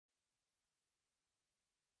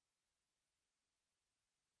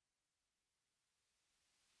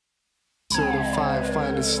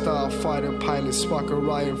find a starfighter pilot, spark a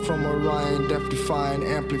riot from Orion, death-defying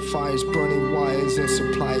amplifiers, burning wires and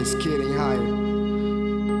supplies getting higher.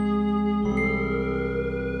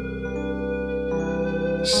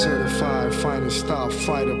 Certified, find a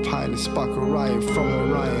starfighter pilot, spark a riot from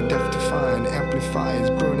Orion, death-defying amplifiers,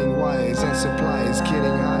 burning wires and supplies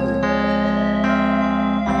getting higher.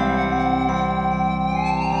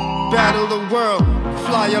 Battle the world,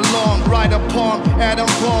 fly along, ride upon atom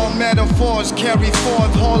bomb metaphors, carry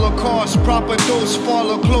forth holocaust, proper dose,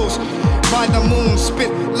 follow close. By the moon, spit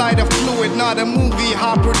light of fluid, not a movie,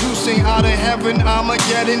 high producing out of heaven,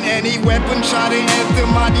 Armageddon, any weapon, try to enter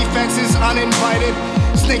my defenses uninvited.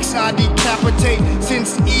 Snakes I decapitate,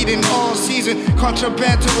 since Eden, all season,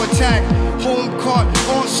 contraband to attack. Home court,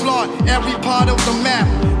 onslaught, every part of the map.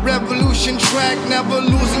 Revolution track, never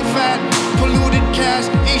losing fat. Polluted cash,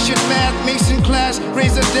 ancient math, mason class.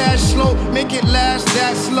 Razor dash, slow, make it last,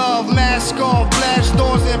 that's love. Mask off, blast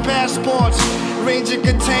doors and passports. Ranger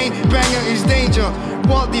contain, banger is danger.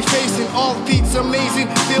 Wall defacing, all feats amazing.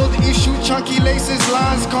 Field issue, chunky laces,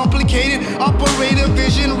 lines complicated. Operator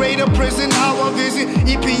vision, raider prison, how I visit.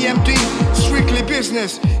 EPMD, strictly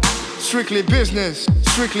business. Strictly business,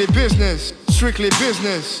 strictly business, strictly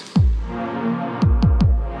business.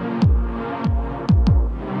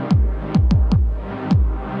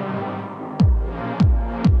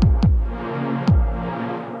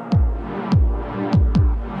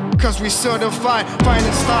 Cause we certified,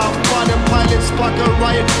 finding style, fighter pilot, spark a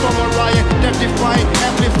riot from Orion, death-defying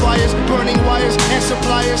amplifiers, burning wires and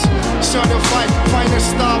suppliers. Certified, find a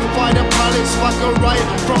star, fighter pilot, spark a riot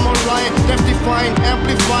from Orion, death-defying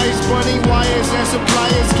amplifiers, burning wires and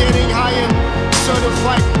suppliers getting higher.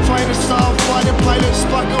 Certified, find a star, fighter pilot,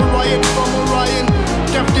 spark a riot from Orion,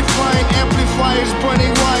 death-defying amplifiers,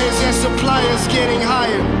 burning wires and suppliers getting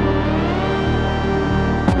higher.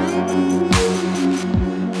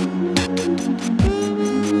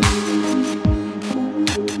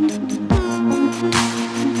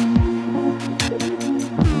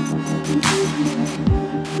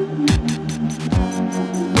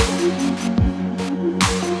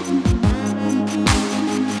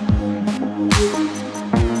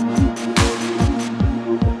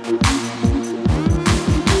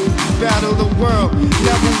 Battle the world,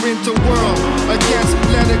 never into world. Against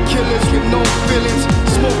letter killers with no feelings.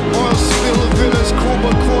 Smoke, oil, spill, villas, cobra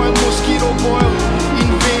coil, mosquito boil.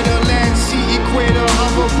 Invader, land, sea, equator,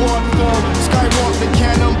 hoverboard fall. Skywalk the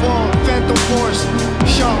cannonball, phantom force.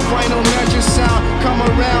 Sharp, rhino, magic sound. Come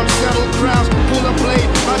around, settle grounds. Pull a blade,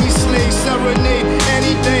 honey slay, serenade.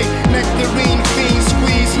 Any day, nectarine, fiend,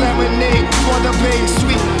 squeeze, lemonade. For the base,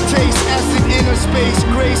 sweet taste, acid, inner space.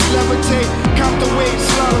 Grace, levitate, counterweight,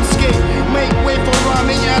 slalom skate. Make way for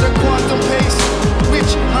rhyming at a quantum pace.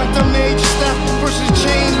 Witch, hunter, mage, step versus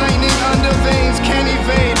chain. Lightning under veins, can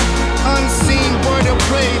evade. Unseen, bird of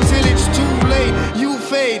prey, till it's too late. You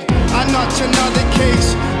fade, I notch another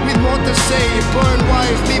case. With more to say, burn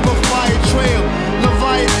wires, leave a fire trail.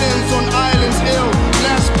 Leviathans on islands ill.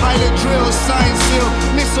 Last pilot drill, sign seal.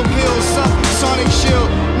 Missile bill, sonic shield.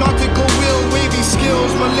 Nautical wheel, wavy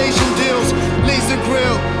skills. Malaysian deals, laser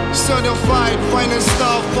grill. Certified, find a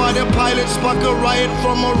star, fighter pilot, spark a riot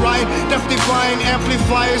from Orion, death-defying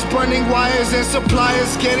amplifiers, burning wires and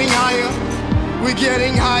suppliers getting higher. We're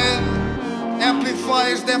getting higher.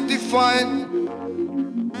 Amplifiers, death-defying.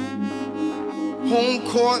 Home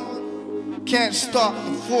court, can't stop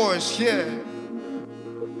the force, yeah.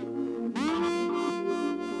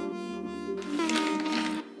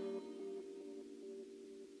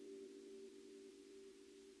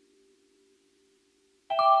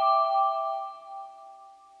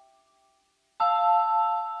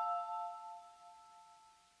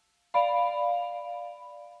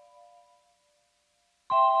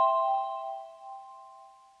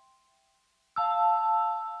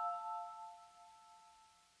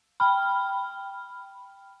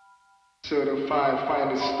 Certified,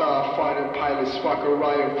 find a star, fighter pilot, spark a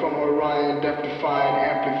riot from Orion, death-defying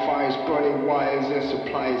amplifiers, burning wires and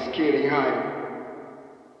supplies getting higher.